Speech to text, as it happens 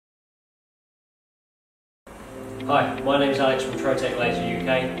Hi, my name is Alex from Trotec Laser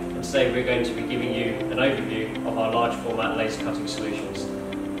UK, and today we're going to be giving you an overview of our large format laser cutting solutions.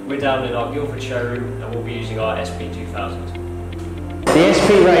 We're down in our Guildford showroom and we'll be using our SP2000. The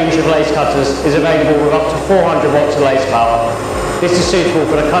SP range of laser cutters is available with up to 400 watts of laser power. This is suitable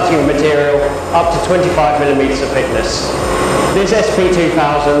for the cutting of material up to 25mm of thickness. This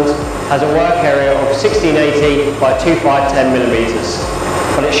SP2000 has a work area of 1680 by 2510mm,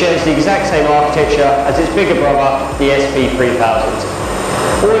 but it shares the exact same architecture as its bigger brother, the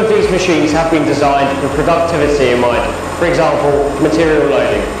SP3000. All of these machines have been designed with productivity in mind, for example, material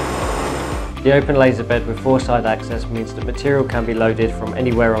loading. The open laser bed with four-side access means that material can be loaded from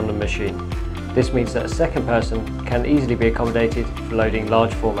anywhere on the machine. This means that a second person can easily be accommodated for loading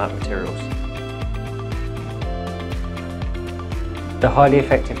large format materials. The highly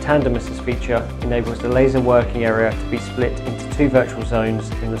effective tandem assist feature enables the laser working area to be split into two virtual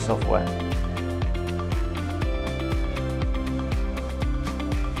zones in the software.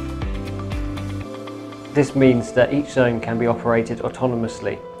 This means that each zone can be operated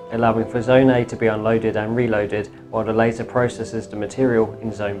autonomously, allowing for Zone A to be unloaded and reloaded while the laser processes the material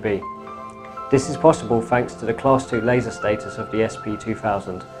in Zone B. This is possible thanks to the Class 2 laser status of the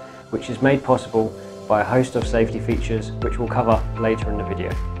SP2000, which is made possible by a host of safety features which we'll cover later in the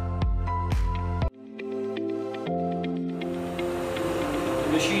video. The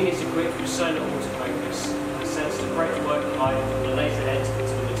machine is equipped with sonar autofocus that sets the correct work height from the laser head to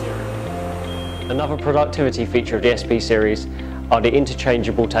the material. Another productivity feature of the SP series are the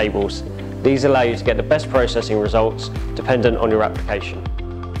interchangeable tables. These allow you to get the best processing results dependent on your application.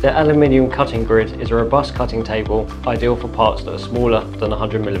 The aluminium cutting grid is a robust cutting table ideal for parts that are smaller than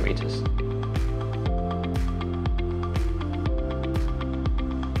 100mm.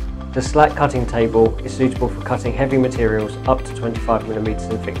 The slack cutting table is suitable for cutting heavy materials up to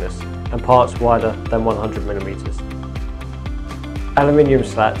 25mm in thickness and parts wider than 100mm. Aluminium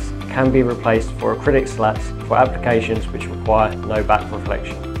slats can be replaced for acrylic slats for applications which require no back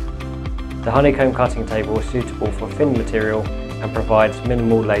reflection. The honeycomb cutting table is suitable for thin material and provides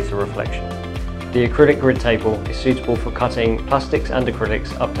minimal laser reflection. The acrylic grid table is suitable for cutting plastics and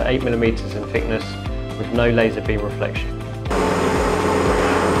acrylics up to 8mm in thickness with no laser beam reflection.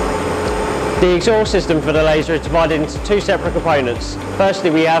 The exhaust system for the laser is divided into two separate components. Firstly,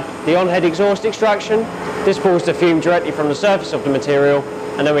 we have the on-head exhaust extraction. This pulls the fume directly from the surface of the material,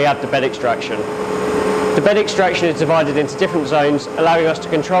 and then we have the bed extraction. The bed extraction is divided into different zones, allowing us to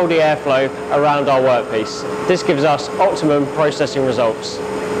control the airflow around our workpiece. This gives us optimum processing results.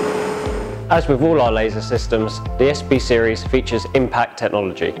 As with all our laser systems, the SP series features impact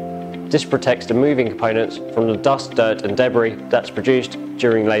technology. This protects the moving components from the dust, dirt and debris that's produced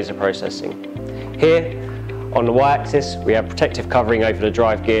during laser processing. Here, on the Y-axis, we have protective covering over the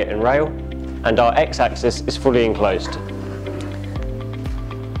drive gear and rail, and our X-axis is fully enclosed.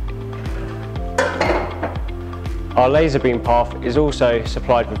 Our laser beam path is also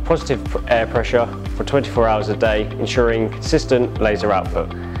supplied with positive air pressure for 24 hours a day, ensuring consistent laser output.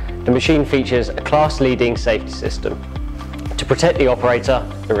 The machine features a class-leading safety system. To protect the operator,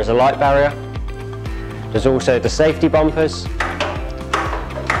 there is a light barrier, there's also the safety bumpers,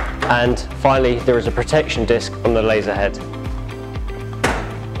 and finally there is a protection disc on the laser head.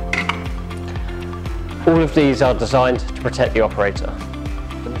 All of these are designed to protect the operator.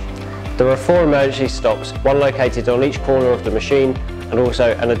 There are 4 emergency stops, one located on each corner of the machine and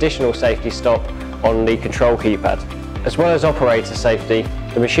also an additional safety stop on the control keypad. As well as operator safety,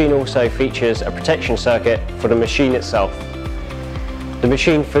 the machine also features a protection circuit for the machine itself. The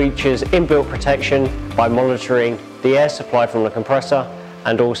machine features inbuilt protection by monitoring the air supply from the compressor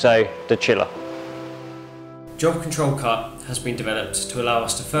and also the chiller. Job Control Cut has been developed to allow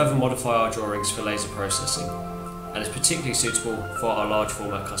us to further modify our drawings for laser processing, and is particularly suitable for our large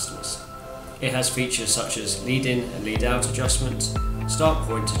format customers. It has features such as lead in and lead out adjustment, start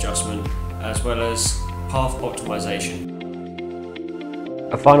point adjustment, as well as path optimization.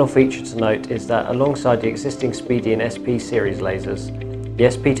 A final feature to note is that alongside the existing Speedy and SP series lasers, the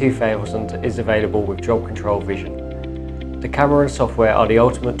SP2000 is available with Job Control Vision. The camera and software are the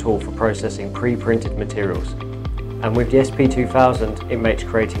ultimate tool for processing pre-printed materials, and with the SP2000 it makes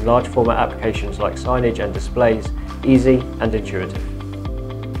creating large format applications like signage and displays easy and intuitive.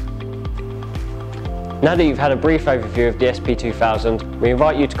 Now that you've had a brief overview of the SP2000, we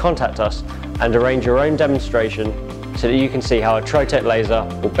invite you to contact us and arrange your own demonstration so that you can see how a Trotec laser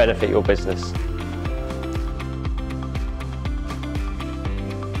will benefit your business.